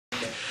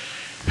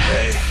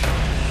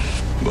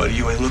Buddy,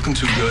 you ain't looking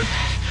too good.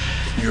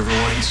 You ever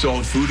want to eat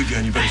solid food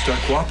again, you better start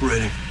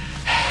cooperating.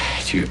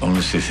 Do you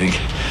honestly think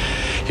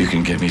you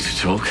can get me to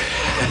talk?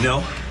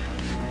 No.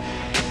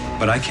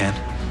 But I can.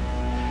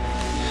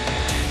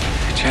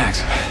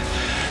 Jax,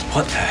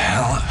 what the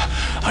hell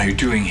are you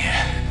doing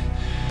here?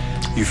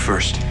 You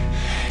first.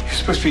 You're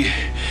supposed to be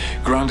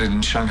grounded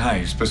in Shanghai.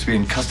 You're supposed to be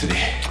in custody.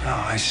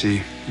 Oh, I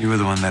see. You were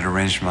the one that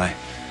arranged my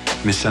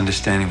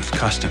misunderstanding with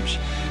customs.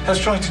 I was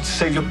trying to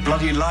save your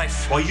bloody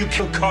life. While you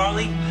killed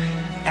Carly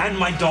and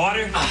my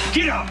daughter?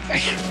 Get up!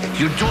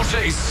 Your daughter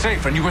is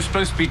safe, and you were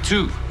supposed to be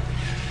too.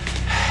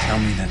 Tell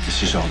me that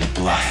this is all a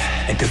bluff,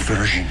 a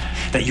diversion,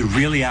 that you're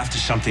really after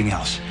something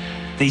else.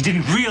 That you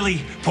didn't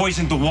really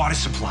poison the water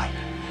supply.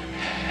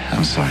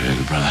 I'm sorry,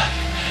 little brother.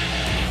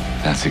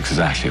 That's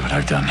exactly what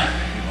I've done.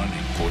 Everyone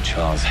in Port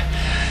Charles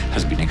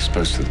has been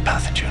exposed to the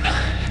pathogen.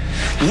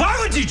 Why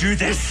would you do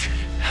this?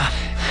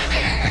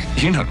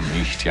 You're not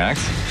me,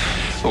 Jax.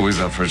 Always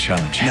up for a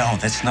challenge. No,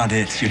 that's not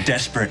it. You're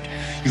desperate.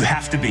 You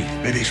have to be.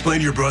 Maybe explain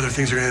to your brother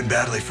things are going to end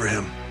badly for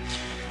him.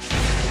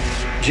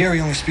 Jerry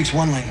only speaks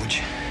one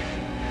language.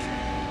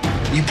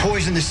 You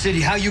poisoned the city.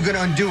 How you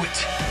gonna undo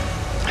it?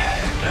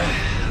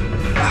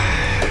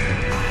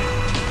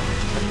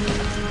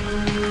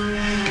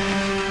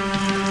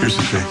 Here's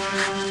the thing.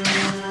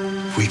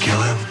 If we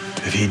kill him,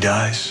 if he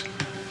dies,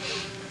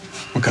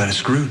 we're kind of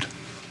screwed.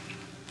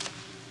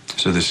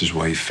 So this is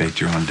why you faked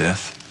your own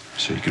death?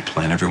 So you could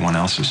plan everyone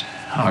else's?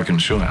 Oh, I can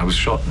assure you, I was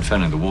shot and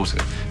fell in the water.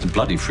 It's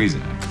bloody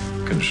freezing,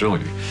 I can assure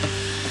you.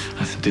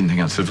 I didn't think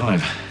I'd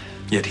survive.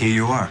 Yet here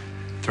you are,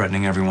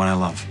 threatening everyone I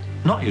love.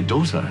 Not your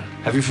daughter.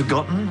 Have you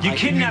forgotten? You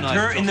kidnapped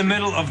her in the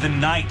middle of the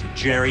night,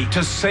 Jerry.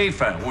 To save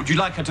her. Would you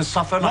like her to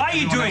suffer? Why are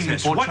you doing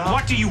this?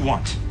 What do you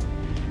want?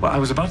 Well, I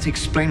was about to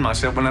explain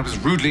myself when I was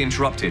rudely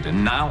interrupted,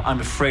 and now I'm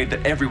afraid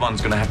that everyone's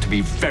going to have to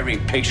be very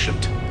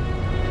patient. I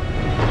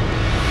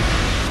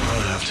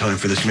don't have time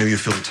for this. Maybe you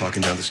feel like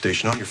talking down the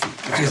station on your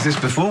feet. Is this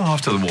before or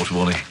after the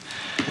waterboarding?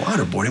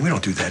 Waterboarding? We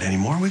don't do that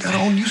anymore. We got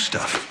all new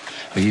stuff.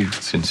 Are you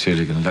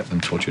sincerely going to let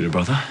them torture your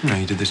brother? No,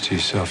 you did this to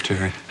yourself,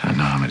 Jerry. I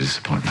know I'm a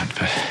disappointment,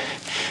 but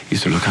you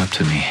used to look up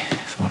to me.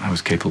 Thought I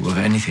was capable of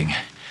anything.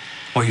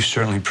 Well, you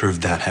certainly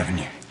proved that, haven't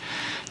you?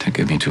 Don't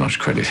give me too much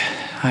credit.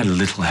 I had a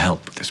little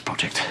help with this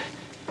project.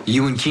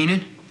 You and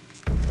Keenan?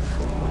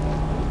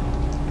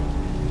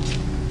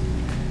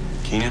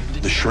 Keenan?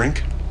 The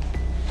shrink?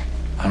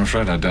 I'm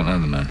afraid I don't know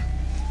the man.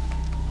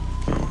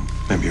 Well,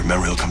 maybe your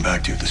memory will come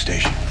back to you at the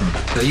station.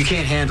 No, you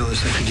can't handle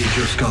this like you did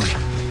Joe Scully.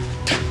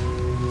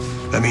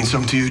 That means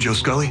something to you, Joe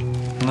Scully?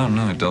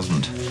 No, it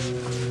doesn't.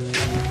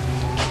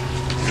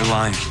 You're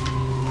lying.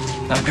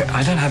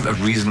 I don't have a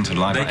reason to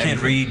lie. They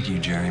can't read you,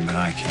 Jerry, but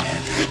I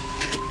can.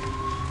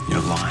 You're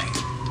lying.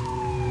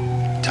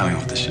 Tell me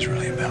what this is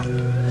really about.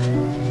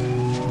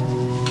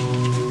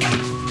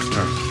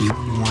 You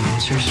want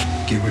answers?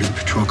 Get rid of the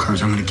patrol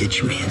cars. I'm gonna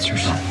get you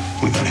answers.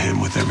 We gotta hit him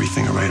with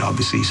everything, all right?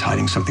 Obviously, he's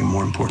hiding something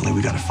more importantly.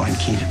 We gotta find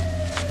Keenan.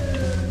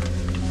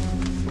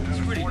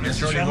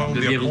 Won't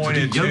be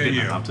appointed to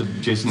you. After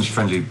Jason's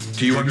friendly.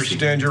 Do you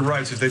understand your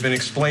rights? Have they been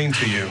explained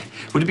to you?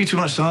 Would it be too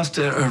much to ask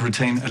to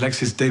retain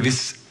Alexis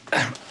Davis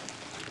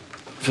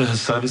for her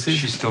services?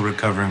 She's still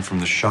recovering from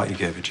the shot you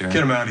gave her, Jerry.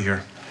 Get him out of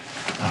here.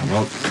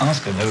 Well,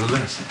 ask her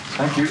nevertheless.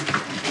 Thank you.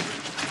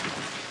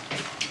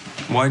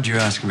 Why'd you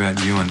ask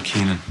about you and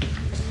Keenan?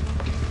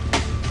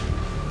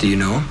 Do you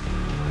know him?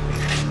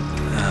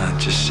 It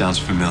just sounds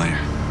familiar.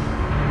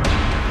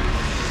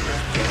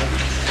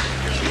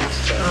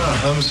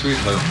 Home sweet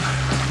home.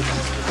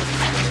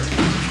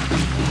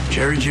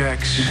 Jerry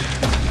Jax.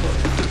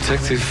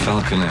 Detective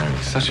Falconeri.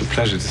 Such a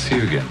pleasure to see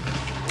you again.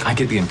 I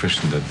get the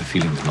impression that the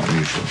feeling's not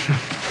mutual.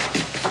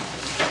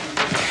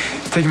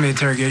 Take him to the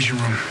interrogation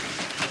room.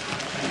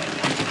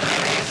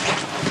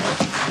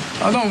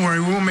 Oh, don't worry.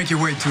 We won't make you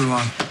wait too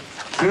long.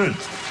 Good.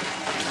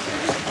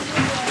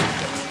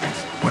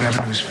 What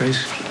happened to his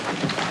face?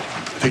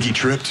 I think he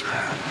tripped.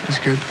 That's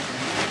good.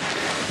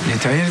 Did he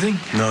tell you anything?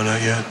 No,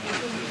 not yet.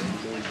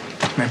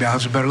 Maybe I'll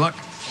have some better luck.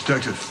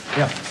 Detective,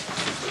 Yeah.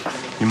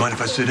 you mind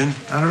if I sit in?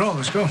 Not at all.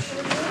 Let's go.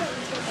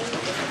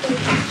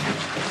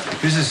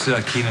 Who's this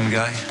Keenan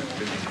guy?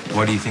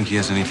 Why do you think he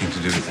has anything to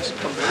do with this?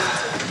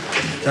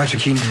 Dr.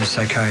 Keenan is a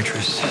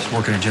psychiatrist. He's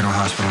working at General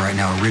Hospital right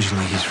now.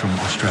 Originally, he's from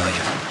Australia.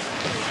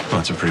 Well,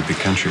 it's a pretty big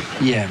country.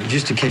 Yeah, but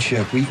just to catch you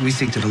up, we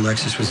think that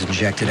Alexis was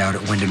injected out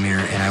at Windermere,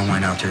 and I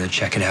went out there to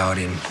check it out,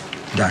 and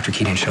Dr.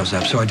 Keenan shows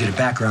up. So I did a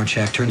background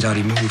check. Turns out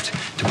he moved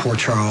to Port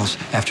Charles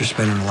after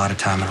spending a lot of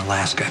time in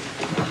Alaska.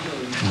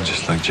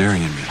 Just like Jerry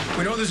and me.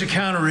 We know there's a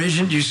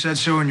counteragent. You said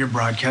so in your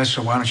broadcast,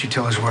 so why don't you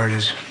tell us where it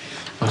is?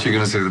 Aren't you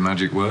going to say the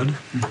magic word?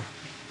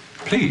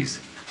 Please.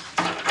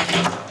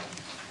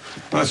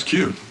 That's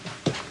cute.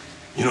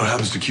 You know what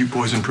happens to cute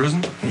boys in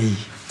prison?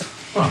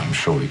 Well, I'm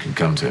sure we can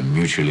come to a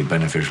mutually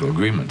beneficial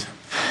agreement.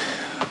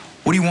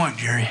 What do you want,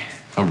 Jerry?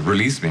 Oh,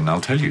 release me and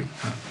I'll tell you.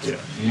 Yeah.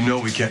 You know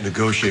we can't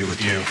negotiate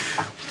with you.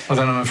 Well,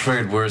 then I'm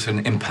afraid we're at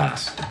an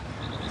impasse.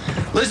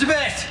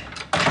 Elizabeth!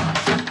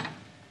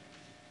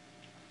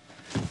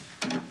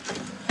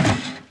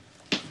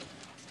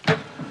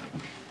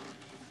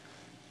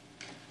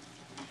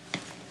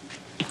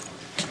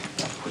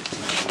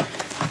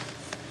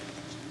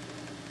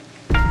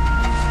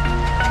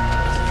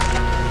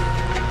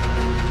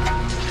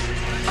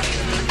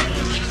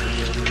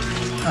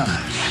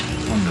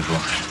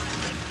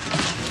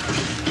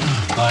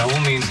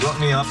 lock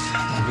me up.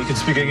 We can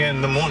speak again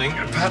in the morning.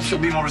 Perhaps you'll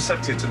be more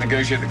receptive to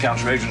negotiate the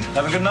counter agent.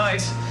 Have a good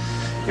night.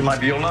 It might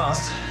be your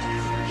last.